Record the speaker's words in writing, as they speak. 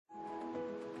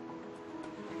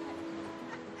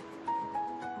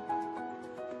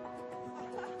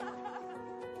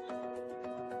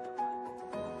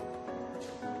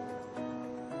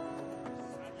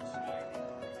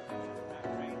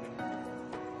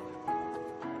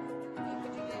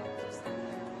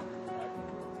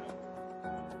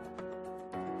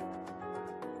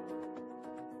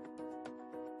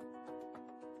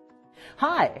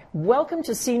Hi, welcome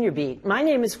to Senior Beat. My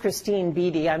name is Christine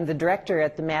Beatty. I'm the director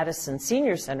at the Madison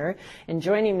Senior Center, and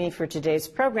joining me for today's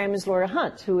program is Laura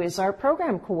Hunt, who is our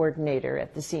program coordinator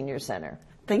at the Senior Center.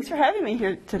 Thanks for having me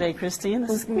here today, Christine.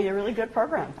 This is going to be a really good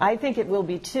program. I think it will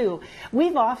be, too.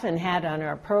 We've often had on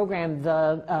our program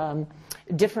the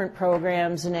different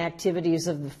programs and activities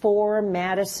of the 4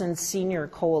 Madison Senior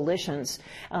Coalitions.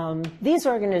 These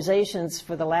organizations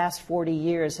for the last 40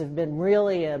 years have been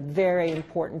really a very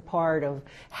important part of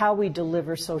how we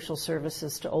deliver social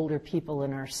services to older people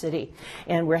in our city.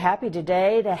 And we're happy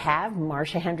today to have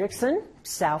Marcia Hendrickson,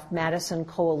 South Madison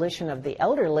Coalition of the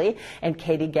Elderly, and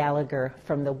Katie Gallagher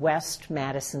from the West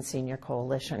Madison Senior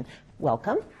Coalition.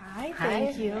 Welcome. Hi,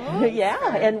 thank you.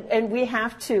 Yeah, and we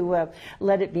have to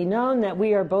let it be known that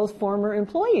we are both former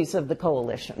employees of the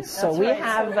coalition. So we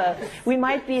have, we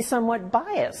might be somewhat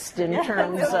biased in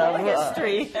terms of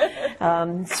history.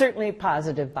 Certainly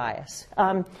positive bias.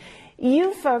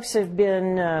 You folks have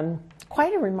been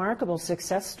quite a remarkable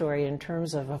success story in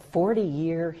terms of a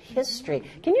 40-year history.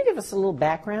 Can you give us a little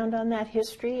background on that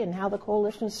history and how the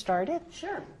coalition started?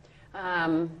 Sure.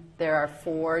 There are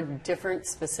 4 different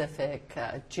specific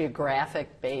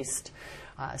geographic-based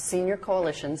senior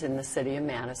coalitions in the city of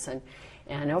Madison.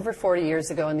 And over 40 years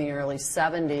ago, in the early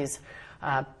 70s,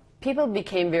 people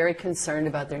became very concerned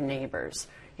about their neighbors.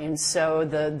 And so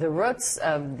the roots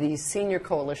of the senior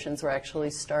coalitions were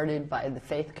actually started by the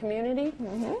faith community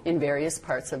in various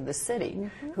parts of the city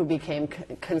who became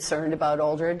concerned about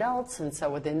older adults. And so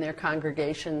within their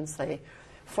congregations, they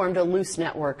formed a loose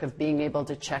network of being able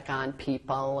to check on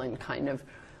people and kind of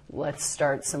let's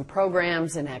start some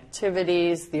programs and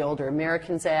activities. The Older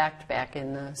Americans Act back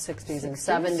in the 60s and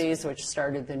 70s, which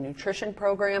started the nutrition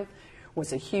program,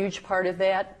 was a huge part of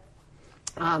that.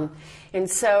 And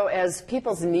so as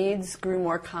people's needs grew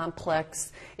more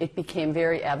complex, it became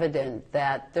very evident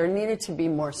that there needed to be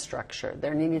more structure.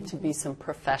 There needed to be some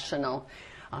professional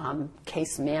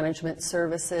case management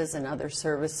services and other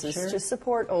services to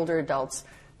support older adults,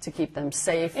 to keep them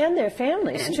safe. And their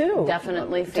families, too.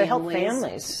 Definitely families. To help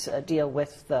families deal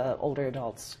with the older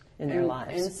adults in their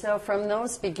lives. And so from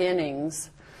those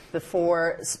beginnings, the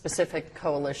 4 specific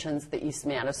coalitions, the East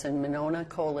Madison Monona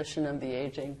Coalition of the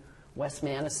Aging, West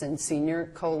Madison Senior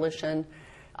Coalition,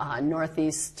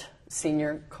 Northeast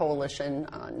Senior Coalition,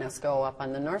 NESCO up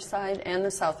on the north side, and the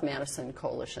South Madison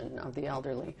Coalition of the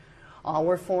Elderly. All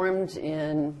were formed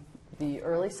in the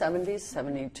early 70s,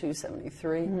 72,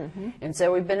 73. And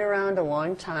so we've been around a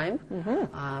long time.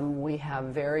 We have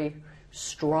very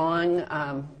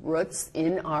strong roots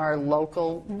in our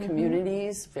local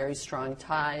communities, very strong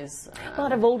ties. A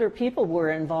lot of older people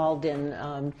were involved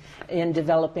in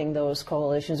developing those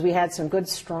coalitions. We had some good,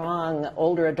 strong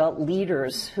older adult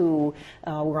leaders who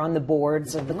were on the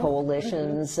boards of the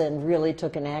coalitions and really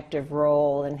took an active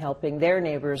role in helping their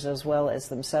neighbors as well as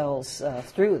themselves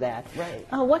through that. Right.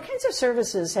 What kinds of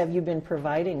services have you been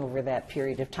providing over that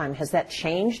period of time? Has that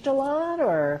changed a lot,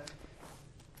 or?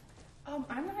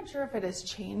 I'm not sure if it has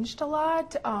changed a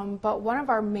lot, but one of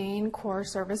our main core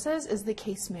services is the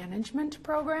case management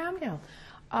program.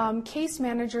 Yeah. Case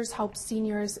managers help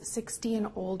seniors 60 and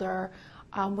older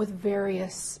with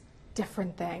various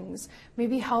different things.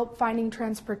 Maybe help finding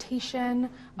transportation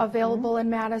available in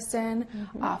Madison,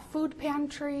 food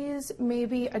pantries,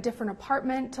 maybe a different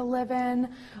apartment to live in,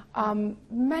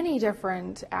 many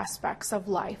different aspects of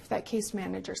life that case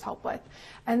managers help with.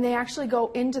 And they actually go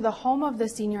into the home of the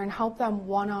senior and help them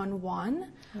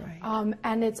one-on-one. Right.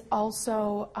 And it's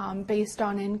also based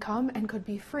on income and could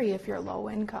be free if you're low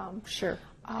income. Sure.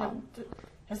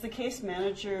 Has the case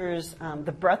managers,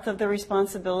 the breadth of their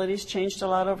responsibilities changed a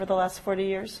lot over the last 40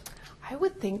 years? I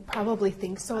would probably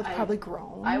think so. It's probably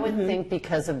grown. I would think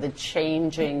because of the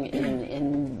changing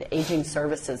in aging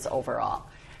services overall.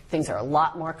 Things are a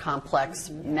lot more complex.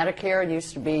 Medicare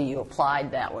used to be you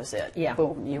applied, that was it. Yeah.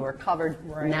 Boom, you were covered.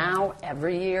 Right. Now,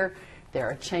 every year, there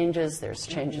are changes. There's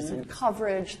changes in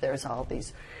coverage. There's all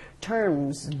these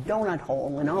terms, donut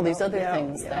hole, and all these other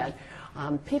things that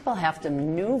people have to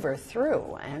maneuver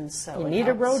through, and so you need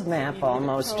a roadmap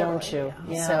almost, don't you?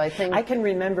 Yeah. So I can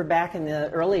remember back in the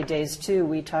early days too,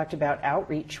 we talked about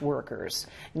outreach workers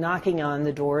knocking on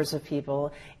the doors of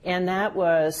people, and that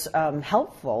was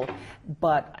helpful.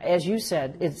 But as you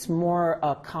said, it's more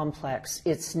complex.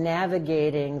 It's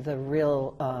navigating the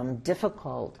real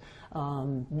difficult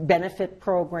benefit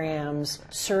programs,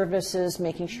 services,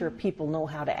 making sure people know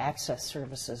how to access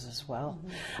services as well.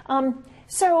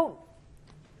 So,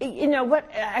 you know, what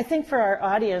I think for our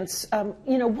audience,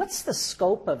 you know, what's the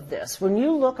scope of this? When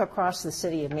you look across the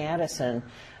city of Madison,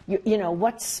 you know,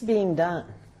 what's being done?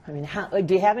 I mean,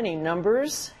 do you have any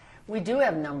numbers? We do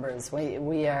have numbers.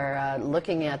 We are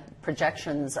looking at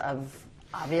projections of,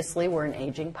 obviously, we're an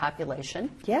aging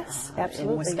population. Yes,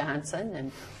 absolutely. In Wisconsin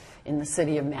and in the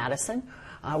city of Madison.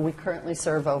 We currently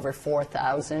serve over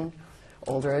 4,000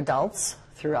 older adults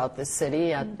throughout the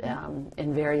city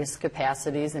in various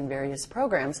capacities and various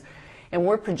programs. And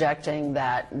we're projecting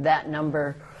that that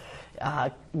number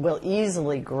will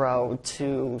easily grow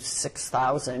to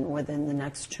 6,000 within the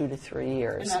next 2 to 3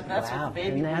 years. And that's with the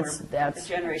baby boomer the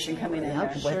generation coming in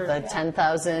there. With the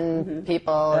 10,000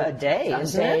 people a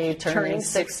day turning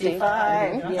 65.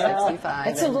 Yeah. 65.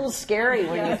 It's a little scary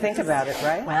when you think about it,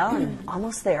 right? Well, I'm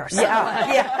almost there. So.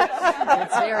 Yeah.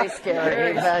 It's very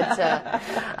scary,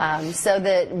 but so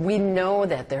that we know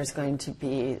that there's going to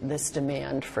be this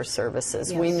demand for services.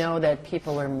 Yes. We know that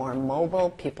people are more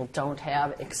mobile. People don't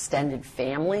have extended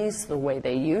families the way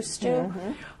they used to.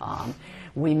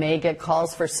 We may get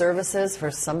calls for services for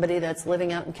somebody that's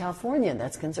living out in California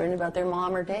that's concerned about their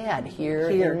mom or dad here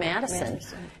in Madison.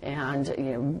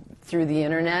 And through the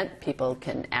internet, people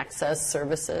can access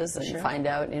services and find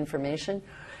out information.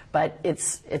 But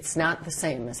it's not the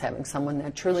same as having someone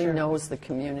that truly knows the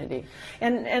community.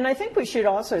 And I think we should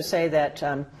also say that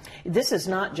this is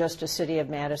not just a City of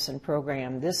Madison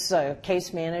program. This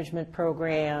case management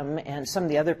program and some of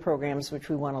the other programs which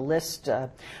we want to list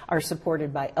are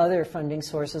supported by other funding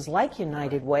sources like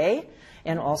United Way,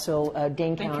 and also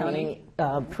Dane County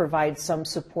provides some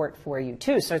support for you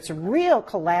too. So it's a real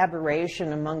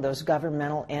collaboration among those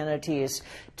governmental entities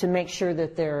to make sure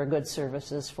that there are good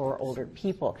services for older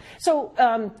people. So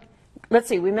let's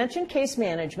see, we mentioned case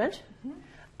management.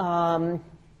 I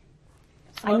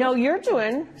know you're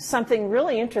doing something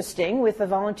really interesting with the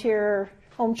volunteer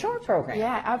home chore program.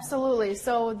 Yeah, absolutely.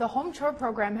 So the home chore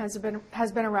program has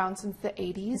been around since the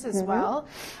 80s as well.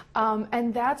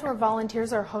 And that's where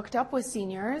volunteers are hooked up with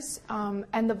seniors.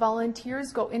 And the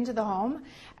volunteers go into the home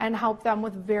and help them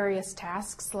with various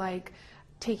tasks like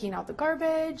taking out the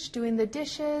garbage, doing the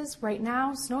dishes. Right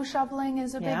now, snow shoveling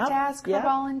is a big task for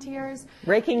volunteers.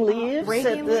 Raking leaves.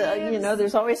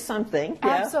 There's always something.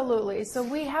 Absolutely. So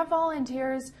we have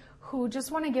volunteers who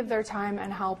just want to give their time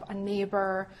and help a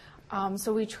neighbor.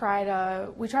 So we try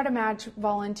to match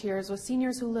volunteers with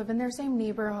seniors who live in their same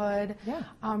neighborhood,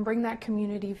 bring that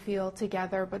community feel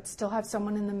together, but still have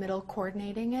someone in the middle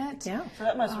coordinating it. Yeah. So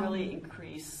that must really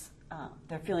increase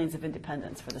their feelings of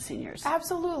independence for the seniors.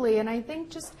 Absolutely, and I think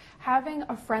just having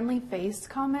a friendly face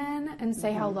come in and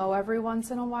say hello every once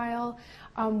in a while,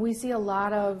 we see a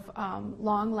lot of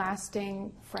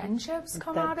long-lasting friendships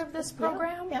come out of this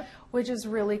program, which is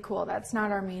really cool. That's not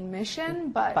our main mission,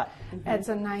 but it's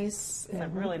a nice... It's a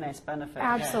really nice benefit.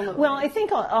 Absolutely. Well, I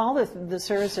think all the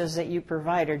services that you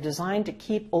provide are designed to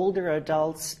keep older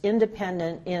adults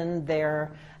independent in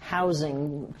their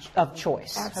housing of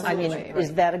choice. Absolutely. I mean,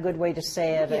 is that a good way to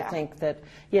say it? Yeah. I think that,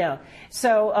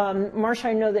 So, Marcia,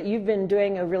 I know that you've been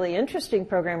doing a really interesting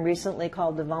program recently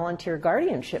called the Volunteer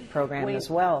Guardianship Program as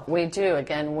well. We do.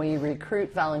 Again, we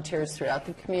recruit volunteers throughout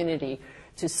the community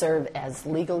to serve as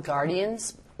legal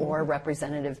guardians or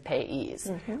representative payees.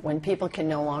 When people can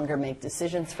no longer make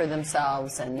decisions for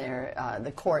themselves and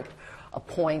the court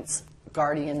appoints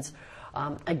guardians,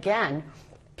 again,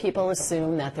 people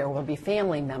assume that there will be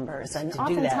family members, and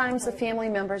oftentimes the family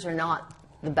members are not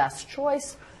the best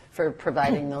choice for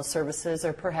providing those services,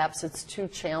 or perhaps it's too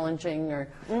challenging, or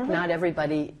not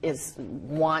everybody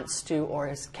wants to or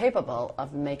is capable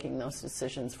of making those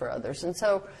decisions for others. And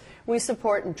so we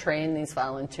support and train these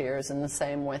volunteers, in the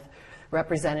same with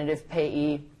representative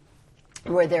payee,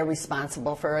 where they're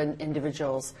responsible for an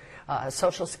individual's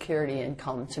Social Security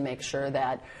income to make sure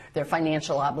that their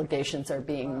financial obligations are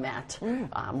being met.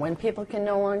 When people can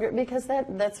no longer, because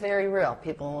that's very real.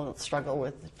 People struggle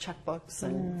with checkbooks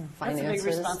and finances. That's a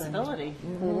big responsibility.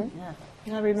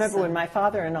 I remember when my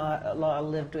father-in-law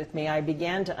lived with me, I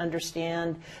began to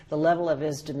understand the level of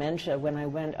his dementia when I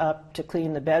went up to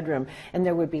clean the bedroom, and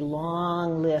there would be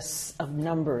long lists of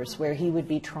numbers where he would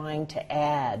be trying to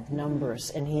add numbers,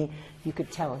 and you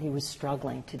could tell he was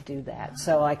struggling to do that.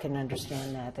 So I can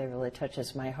understand that. That really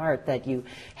touches my heart that you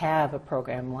have a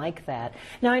program like that.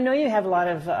 Now, I know you have a lot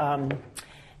of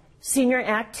senior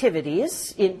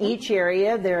activities in each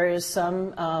area. There is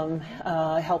some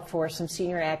help for some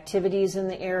senior activities in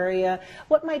the area.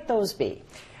 What might those be?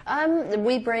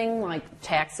 We bring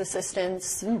tax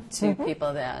assistance to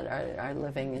people that are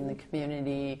living in the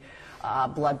community,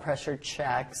 blood pressure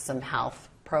checks, some health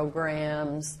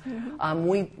programs.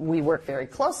 We work very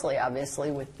closely,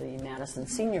 obviously, with the Madison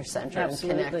Senior Center and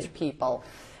connect people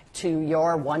to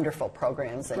your wonderful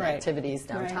programs and Right. activities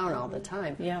downtown Right. all the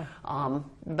time. Yeah.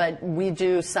 But we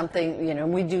do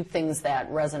something, we do things that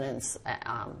residents,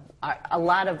 a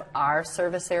lot of our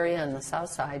service area on the south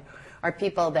side are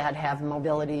people that have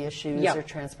mobility issues Yep. or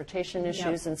transportation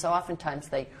issues, and so oftentimes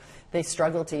they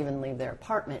struggle to even leave their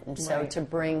apartment. And so Right. to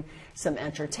bring some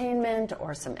entertainment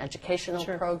or some educational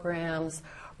Sure. programs,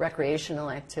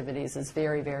 recreational activities is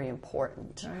very, very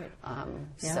important. Right.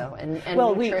 So, and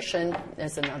Well, nutrition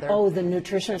is another. Oh, the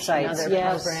nutrition sites. Another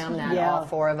Yes. program that Yeah. all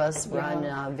four of us run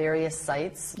Yeah. various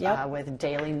sites Yep. with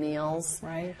daily meals,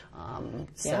 Right.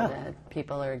 so Yeah. that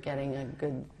people are getting a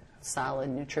good, solid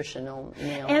nutritional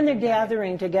meal. And they're every day.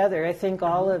 gathering together. I think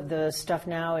all of the stuff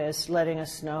now is letting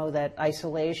us know that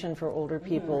isolation for older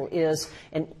people is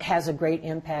and has a great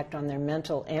impact on their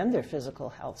mental and their physical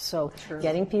health. So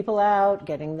getting people out,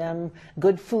 getting them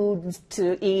good food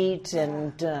to eat,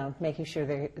 and making sure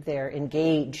they're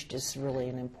engaged is really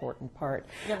an important part.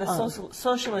 Yeah, the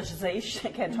socialization,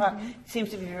 I can't talk,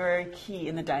 seems to be very key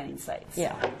in the dining sites.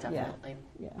 Yeah, Definitely.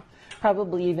 Yeah.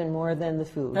 Probably even more than the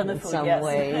food Than the in food, some yes.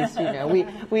 ways.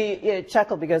 We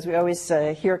chuckle because we always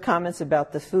hear comments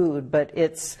about the food, but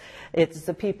it's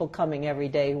the people coming every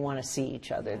day who want to see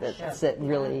each other that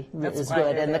really That's is why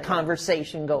good, they're and the there.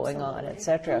 conversation going on, And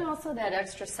etc. also that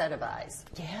extra set of eyes.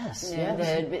 Yes, And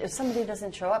yes. if somebody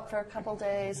doesn't show up for a couple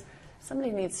days,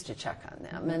 somebody needs to check on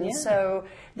them. And Yeah. so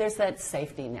there's that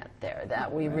safety net there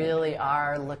that we really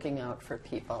are looking out for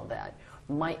people that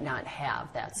might not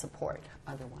have that support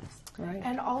otherwise. Right.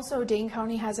 And also, Dane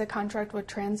County has a contract with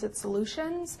Transit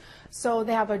Solutions, so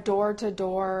they have a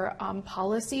door-to-door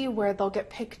policy where they'll get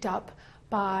picked up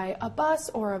by a bus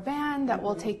or a van that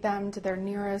will take them to their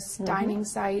nearest dining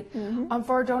site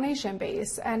for a donation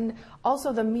base. And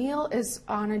also, the meal is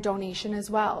on a donation as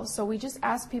well. So we just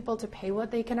ask people to pay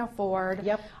what they can afford.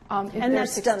 Yep. If And they're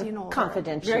that's 16 done older.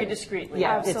 confidentially. Very discreetly.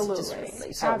 Yeah, Absolutely. it's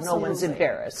discreetly, so no one's Absolutely.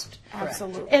 embarrassed.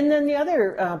 Absolutely. And then the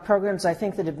other programs I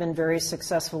think that have been very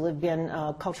successful have been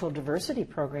cultural diversity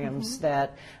programs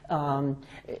that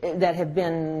have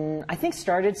been, I think,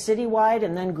 started citywide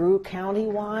and then grew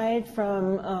countywide from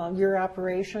your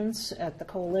operations at the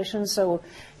coalition. So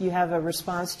you have a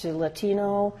response to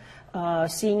Latino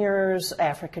seniors,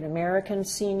 African American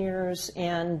seniors,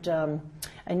 and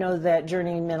I know that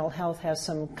Journey Mental Health has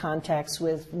some contacts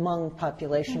with Hmong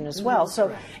population as well.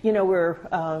 So, we're,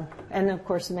 and of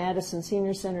course, Madison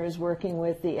Senior Center is working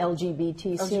with the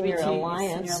LGBT Senior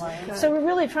Alliance. So we're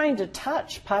really trying to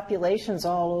touch populations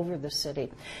all over the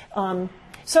city.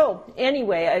 So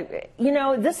anyway,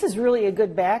 this is really a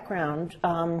good background.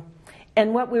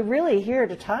 And what we're really here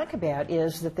to talk about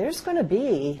is that there's going to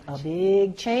be a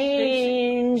big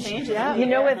change.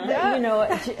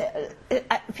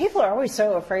 People are always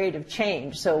so afraid of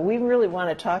change. So we really want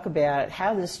to talk about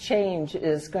how this change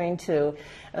is going to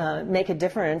make a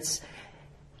difference,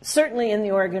 certainly in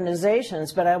the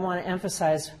organizations, but I want to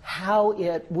emphasize how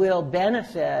it will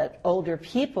benefit older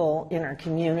people in our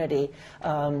community.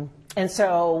 And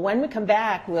so when we come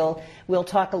back, we'll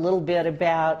talk a little bit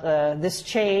about this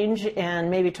change and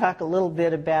maybe talk a little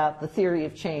bit about the theory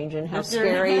of change and how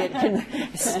scary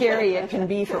it can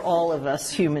be for all of us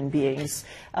human beings.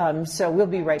 So we'll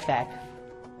be right back.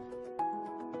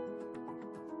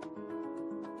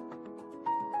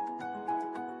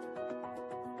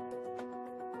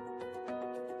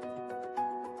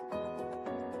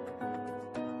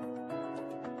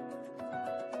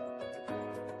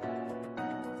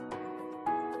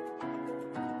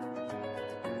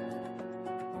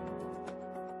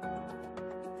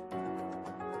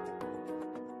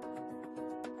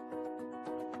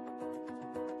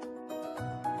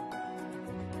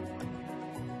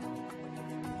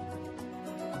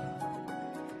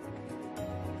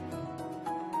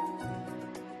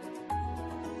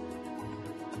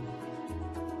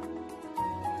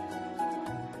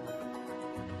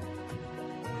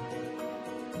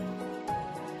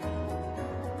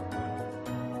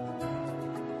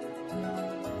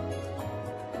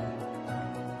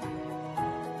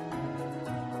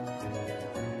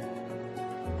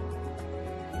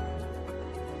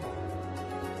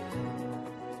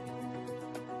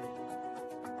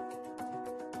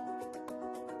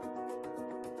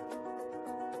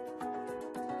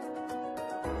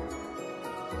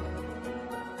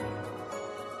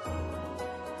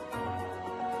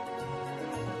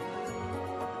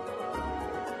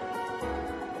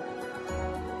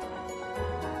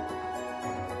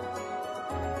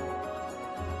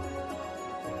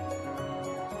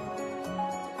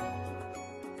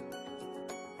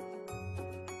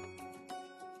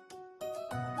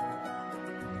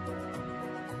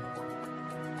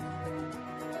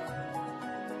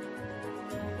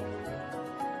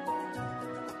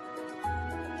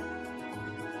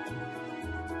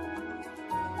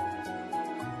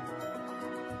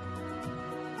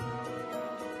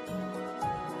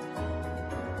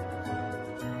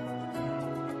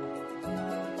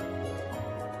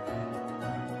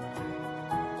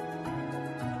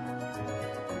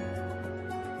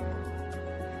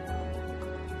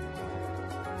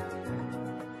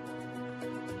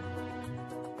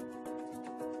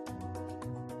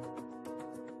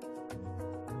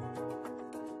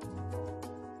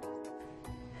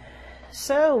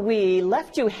 So we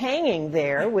left you hanging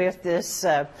there with this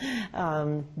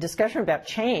discussion about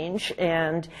change,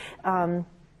 and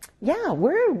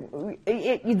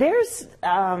there's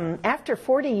after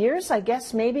 40 years, I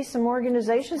guess maybe some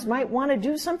organizations might want to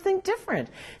do something different.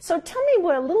 So tell me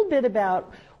a little bit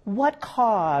about what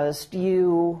caused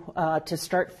you to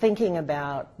start thinking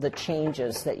about the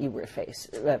changes that you were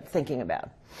thinking about.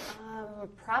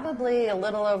 Probably a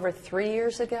little over 3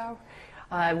 years ago.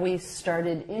 We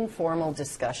started informal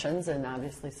discussions, and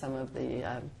obviously some of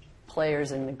the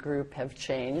players in the group have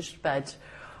changed, but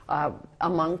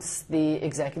amongst the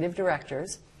executive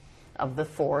directors of the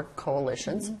 4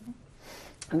 coalitions,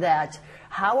 that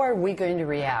how are we going to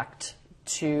react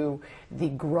to the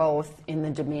growth in the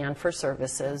demand for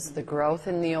services, the growth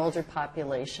in the older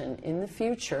population in the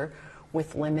future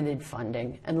with limited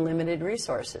funding and limited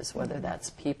resources, whether that's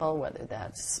people, whether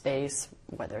that's space,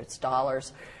 whether it's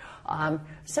dollars.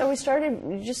 So we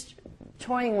started just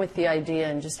toying with the idea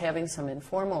and just having some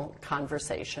informal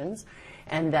conversations.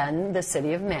 And then the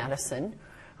City of Madison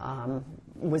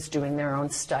was doing their own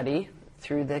study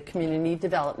through the Community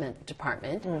Development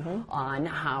Department on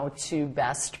how to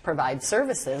best provide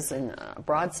services in a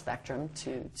broad spectrum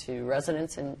to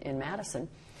residents in Madison.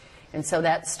 And so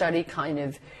that study kind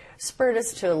of spurred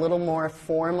us to a little more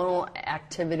formal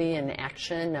activity and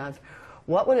action of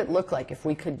what would it look like if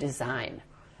we could design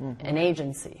an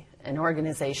agency, an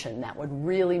organization that would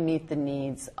really meet the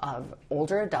needs of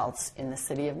older adults in the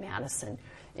City of Madison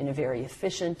in a very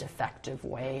efficient, effective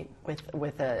way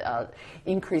with a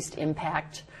increased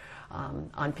impact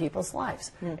on people's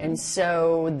lives. And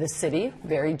so the city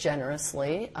very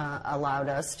generously allowed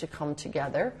us to come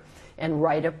together and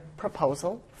write a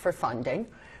proposal for funding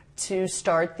to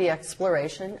start the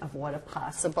exploration of what a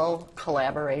possible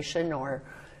collaboration or,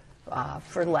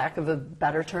 for lack of a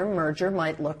better term, merger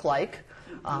might look like.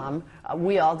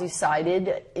 We all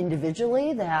decided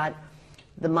individually that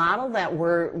the model that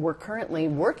we're currently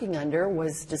working under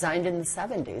was designed in the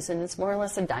 70s, and it's more or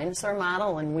less a dinosaur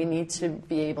model, and we need to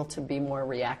be able to be more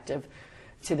reactive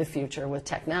to the future with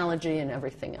technology and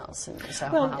everything else. And so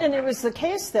and it was the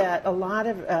case that a lot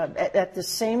of, at the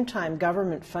same time,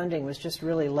 government funding was just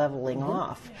really leveling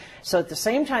off. So at the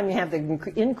same time you have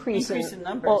the increase in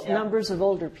numbers of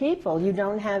older people, you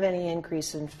don't have any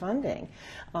increase in funding.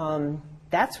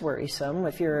 That's worrisome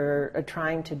if you're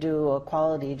trying to do a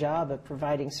quality job of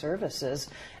providing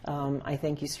services. I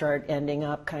think you start ending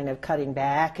up kind of cutting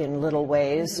back in little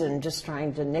ways and just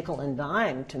trying to nickel and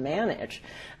dime to manage.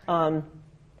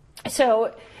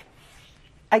 So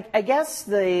I guess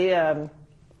I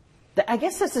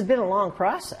guess this has been a long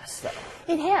process,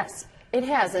 though. It has. It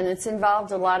has, and it's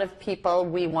involved a lot of people.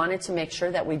 We wanted to make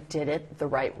sure that we did it the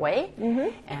right way,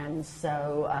 and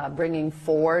so bringing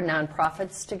 4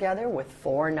 nonprofits together with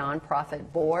 4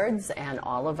 nonprofit boards and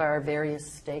all of our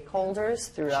various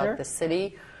stakeholders throughout the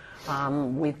city.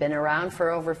 We've been around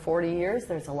for over 40 years.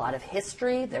 There's a lot of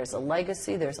history, there's a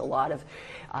legacy, there's a lot of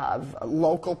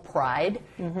local pride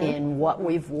in what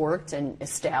we've worked and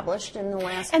established in the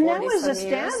last 40 years. And that was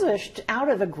established out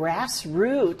of a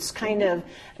grassroots kind of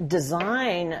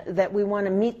design that we want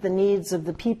to meet the needs of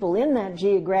the people in that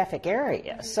geographic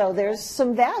area. So there's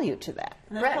some value to that.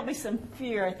 And there's probably some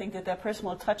fear, I think, that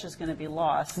personal touch is going to be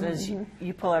lost as you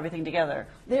pull everything together.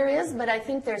 There is, but I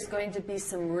think there's going to be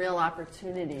some real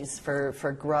opportunities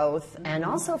for growth and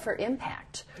also for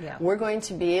impact. We're going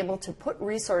to be able to put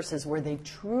resources where they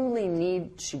truly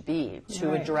need to be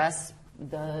to address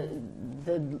the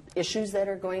issues that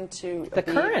are going to the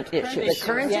current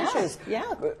issues,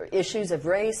 issues of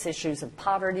race, issues of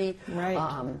poverty,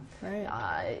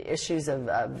 issues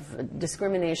of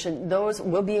discrimination. Those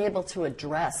we'll be able to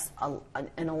address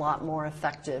in a lot more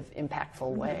effective,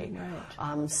 impactful way.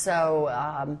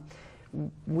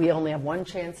 We only have one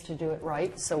chance to do it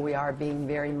right, so we are being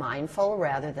very mindful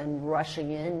rather than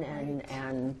rushing in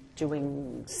and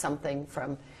doing something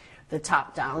from the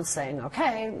top down, saying,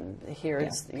 okay,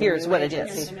 here's what it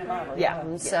is.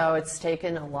 So it's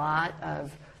taken a lot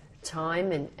of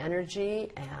time and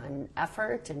energy and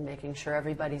effort and making sure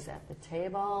everybody's at the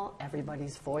table,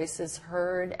 everybody's voice is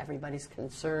heard, everybody's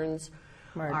concerns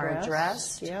are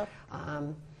addressed.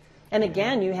 And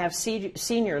again, you have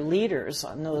senior leaders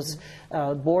on those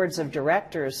boards of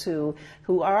directors who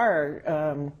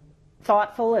are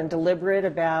thoughtful and deliberate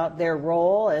about their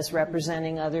role as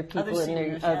representing other people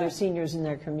other seniors in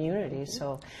their community.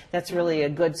 So that's really a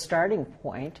good starting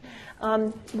point.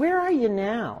 Where are you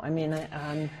now? I mean,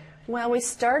 well, we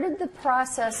started the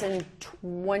process in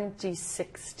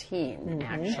 2016,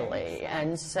 actually,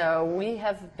 and so we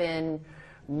have been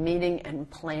meeting and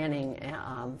planning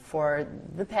for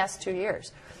the past 2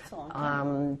 years.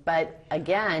 But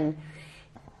again,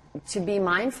 to be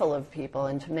mindful of people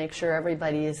and to make sure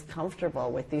everybody is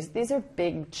comfortable with these. These are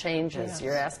big changes. Yes.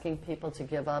 You're asking people to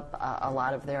give up a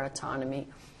lot of their autonomy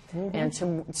and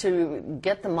to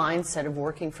get the mindset of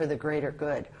working for the greater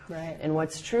good. Right. And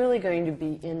what's truly going to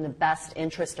be in the best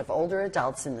interest of older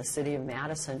adults in the city of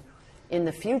Madison in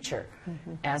the future,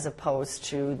 as opposed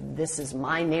to this is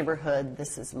my neighborhood,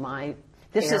 this is my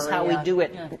This is how we area, do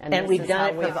it, and and this we've is done how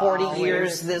it for we've 40 always-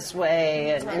 years this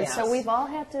way. And so we've all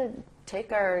had to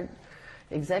take our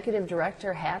executive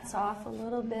director hats off a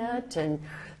little bit and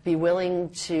be willing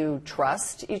to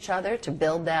trust each other, to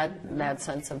build that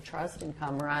sense of trust and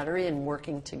camaraderie and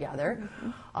working together.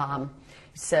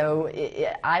 So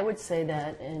I would say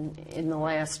that in the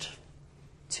last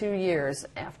 2 years,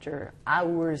 after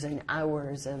hours and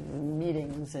hours of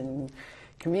meetings and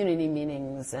community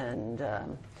meetings and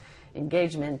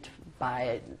engagement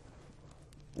by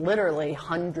literally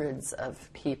hundreds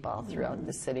of people throughout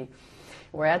the city,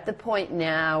 we're at the point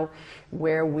now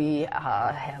where we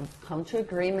have come to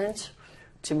agreement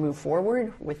to move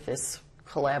forward with this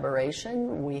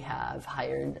collaboration. We have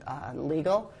hired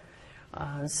legal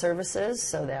services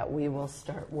so that we will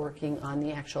start working on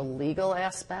the actual legal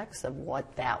aspects of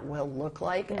what that will look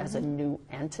like as a new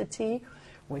entity,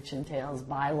 which entails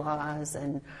bylaws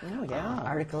and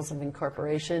articles of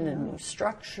incorporation and new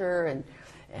structure and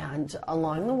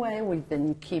along the way, we've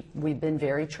been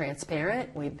very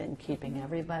transparent. We've been keeping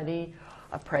everybody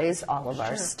appraised, all of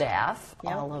our staff,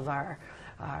 all of our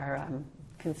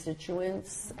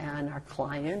constituents, and our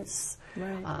clients.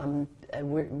 Right.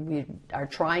 We are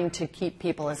trying to keep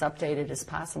people as updated as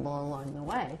possible along the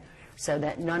way, so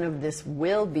that none of this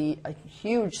will be a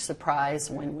huge surprise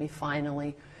when we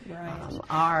finally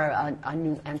are a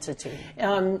new entity.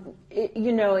 What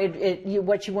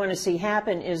you want to see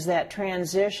happen is that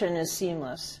transition is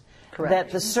seamless. Correct.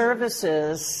 That the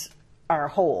services are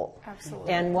whole.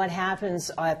 Absolutely. And what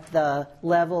happens at the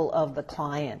level of the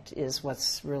client is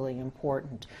what's really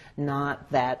important,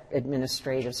 not that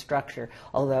administrative structure.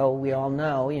 Although we all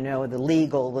know, the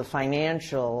legal, the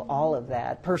financial, all of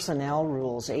that, personnel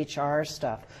rules, HR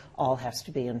stuff, all has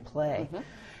to be in play.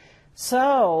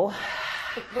 So,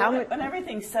 When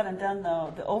everything's said and done,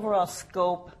 though, the overall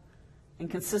scope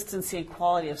and consistency and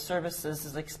quality of services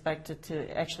is expected to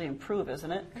actually improve,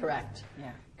 isn't it? Correct.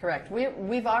 Yeah. Correct.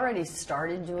 We've already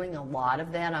started doing a lot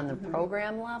of that on the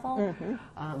program level.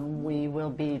 We will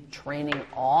be training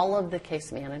all of the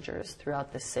case managers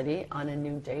throughout the city on a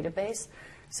new database,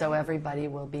 so everybody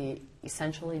will be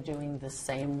essentially doing the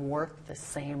same work the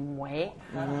same way.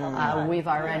 We've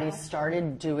already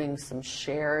started doing some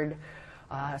shared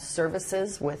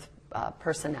services with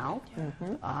personnel.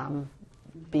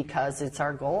 Because it's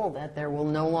our goal that there will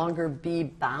no longer be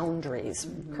boundaries.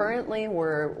 Currently,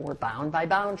 we're bound by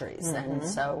boundaries, and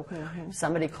so if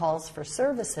somebody calls for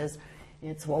services,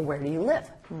 it's, well, where do you live?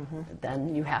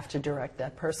 Then you have to direct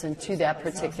that person to that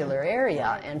particular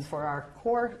area. And for our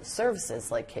core services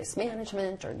like case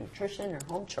management or nutrition or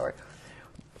home chore,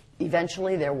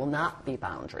 eventually there will not be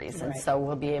boundaries, and so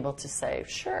we'll be able to say,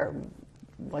 sure,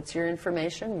 what's your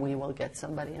information? We will get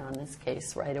somebody on this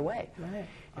case right away. Right.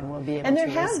 And we'll be able and there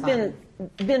to have respond.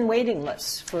 been waiting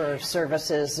lists for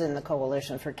services in the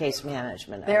coalition for case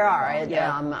management. There are,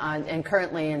 and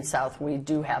currently in South we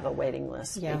do have a waiting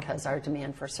list Yeah. because our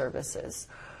demand for services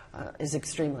is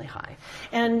extremely high.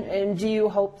 And do you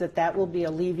hope that will be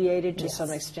alleviated to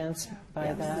some extent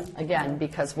by that? Again,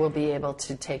 because we'll be able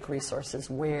to take resources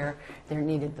where they're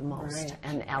needed the most Right.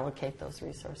 and allocate those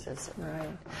resources.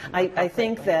 Right. I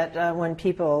think that when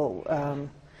people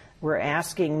were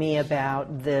asking me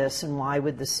about this and why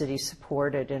would the city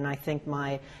support it, and I think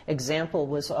my example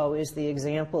was always the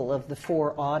example of the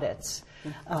 4 audits.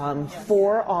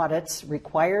 4 audits,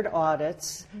 required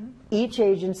audits. Each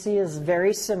agency is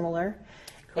very similar.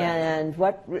 And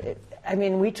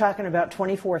we're talking about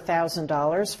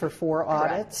 $24,000 for 4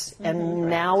 audits, and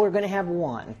now we're going to have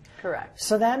 1. Correct.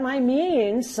 So that might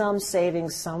mean some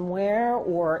savings somewhere,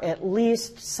 or at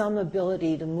least some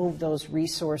ability to move those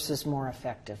resources more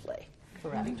effectively.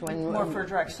 Correct. More for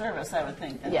direct service, I would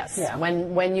think. Yes. Yeah.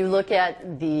 When you look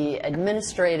at the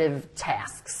administrative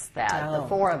tasks that the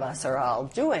 4 of us are all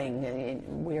doing,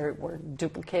 we're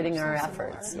duplicating our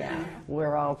efforts. Yeah.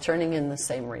 We're all turning in the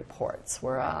same reports.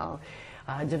 We're all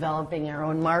developing our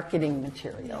own marketing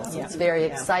materials. It's very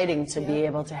exciting to be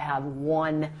able to have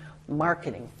one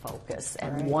marketing focus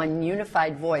and one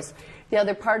unified voice. The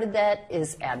other part of that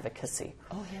is advocacy.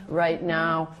 Right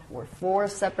now, we're 4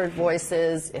 separate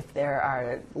voices. If there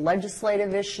are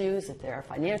legislative issues, if there are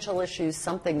financial issues,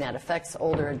 something that affects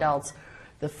older adults,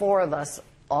 the 4 of us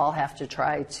all have to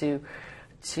try to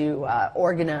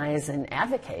organize and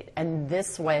advocate. And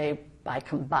this way, by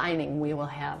combining, we will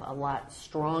have a lot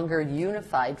stronger,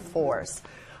 unified force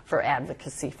for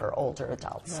advocacy for older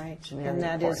adults. Right, and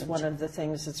that is one of the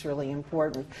things that's really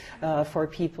important for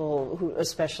people who,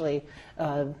 especially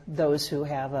those who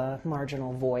have a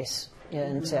marginal voice,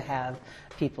 and to have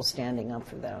people standing up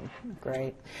for them.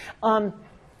 Great.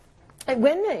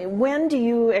 When do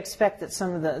you expect that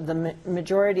some of the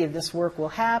majority of this work will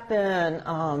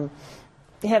happen?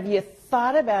 Have you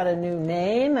thought about a new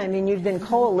name? I mean, you've been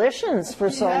coalitions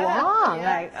for so long.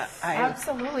 Yeah.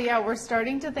 Absolutely, yeah. We're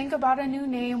starting to think about a new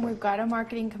name. We've got a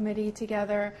marketing committee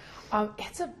together.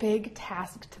 It's a big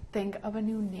task to think of a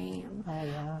new name.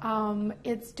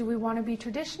 Do we want to be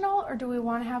traditional, or do we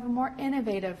want to have a more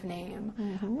innovative name?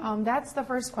 That's the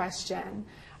first question.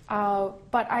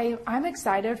 But I'm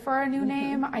excited for a new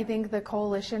name. I think the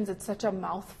coalitions, it's such a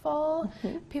mouthful.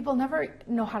 People never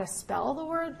know how to spell the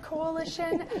word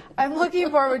coalition. I'm looking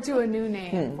forward to a new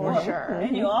name for sure.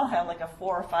 And you all have like a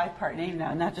 4 or 5 part name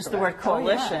now, not just the word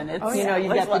coalition. It's, you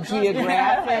got the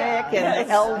geographic and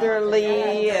the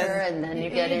elderly. And then you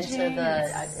get into the,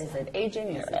 is it aging,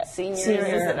 is it seniors?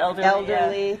 Is it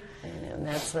elderly? And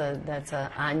that's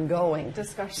a ongoing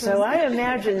discussion. So I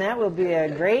imagine that will be a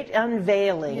great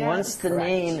unveiling once the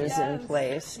name is in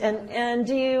place. And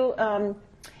do you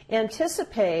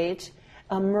anticipate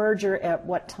a merger at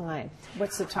what time?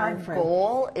 What's the time frame? Our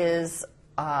goal is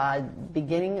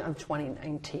beginning of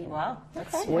 2019. Wow,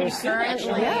 that's we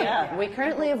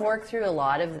currently have worked through a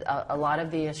lot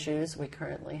of the issues. We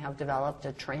currently have developed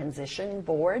a transition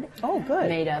board.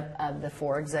 Made up of the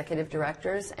 4 executive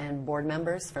directors and board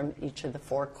members from each of the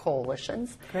 4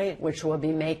 coalitions. Great. Which will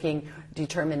be making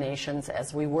determinations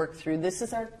as we work through. This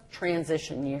is our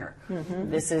transition year.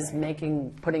 This is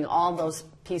putting all those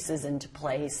pieces into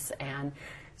place and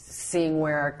seeing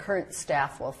where our current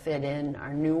staff will fit in,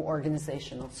 our new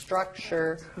organizational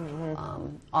structure,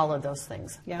 all of those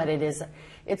things. But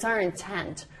it's our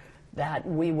intent that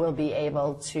we will be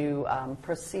able to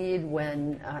proceed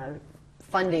when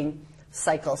funding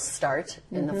cycles start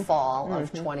in the fall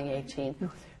of 2018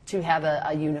 to have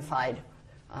a unified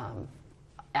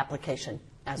application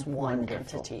as one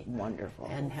entity. Wonderful.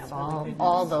 And have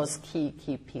all those key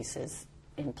pieces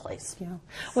in place.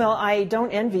 Well, I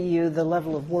don't envy you the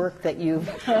level of work that you've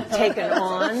taken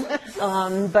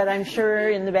on, but I'm sure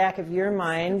in the back of your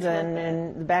mind and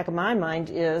in the back of my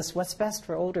mind is what's best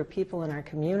for older people in our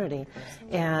community.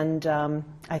 And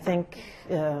I think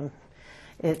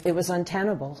it was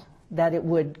untenable that it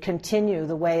would continue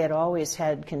the way it always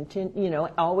had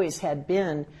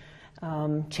been.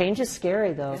 Change is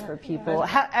scary, though, for people.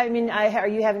 Are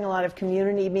you having a lot of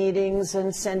community meetings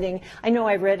and sending? I know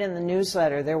I read in the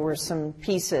newsletter there were some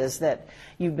pieces that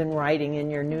you've been writing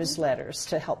in your newsletters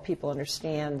to help people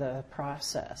understand the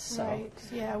process. So. Right.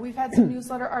 Yeah, we've had some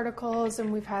newsletter articles,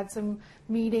 and we've had some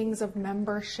meetings of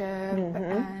membership,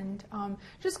 and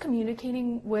just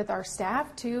communicating with our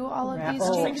staff too. All of these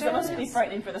changes. It must be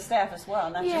frightening for the staff as well,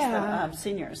 not just the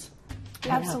seniors.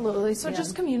 Absolutely. So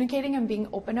just communicating and being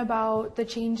open about the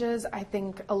changes, I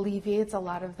think, alleviates a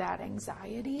lot of that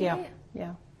anxiety.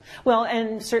 Yeah. Well,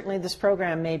 and certainly this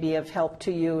program may be of help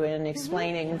to you in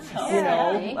explaining,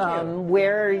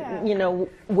 where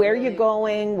you're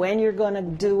going, when you're going to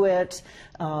do it,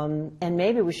 and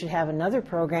maybe we should have another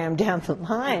program down the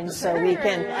line so we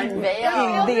can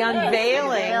unveil the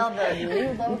unveiling. The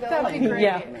new logo. That'd be great.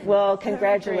 Yeah. Well,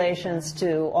 congratulations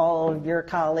to all of your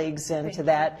colleagues and to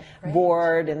that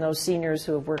board and those seniors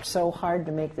who have worked so hard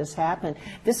to make this happen.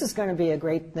 This is going to be a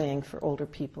great thing for older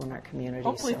people in our community.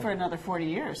 Hopefully for another 40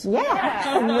 years.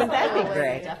 Yeah, wouldn't that be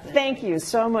great? Definitely. Thank you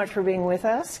so much for being with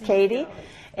us, Katie,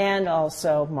 and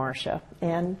also Marcia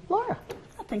and Laura.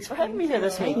 Thanks for having me here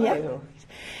this week.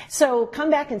 So come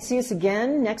back and see us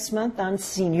again next month on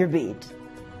Senior Beat.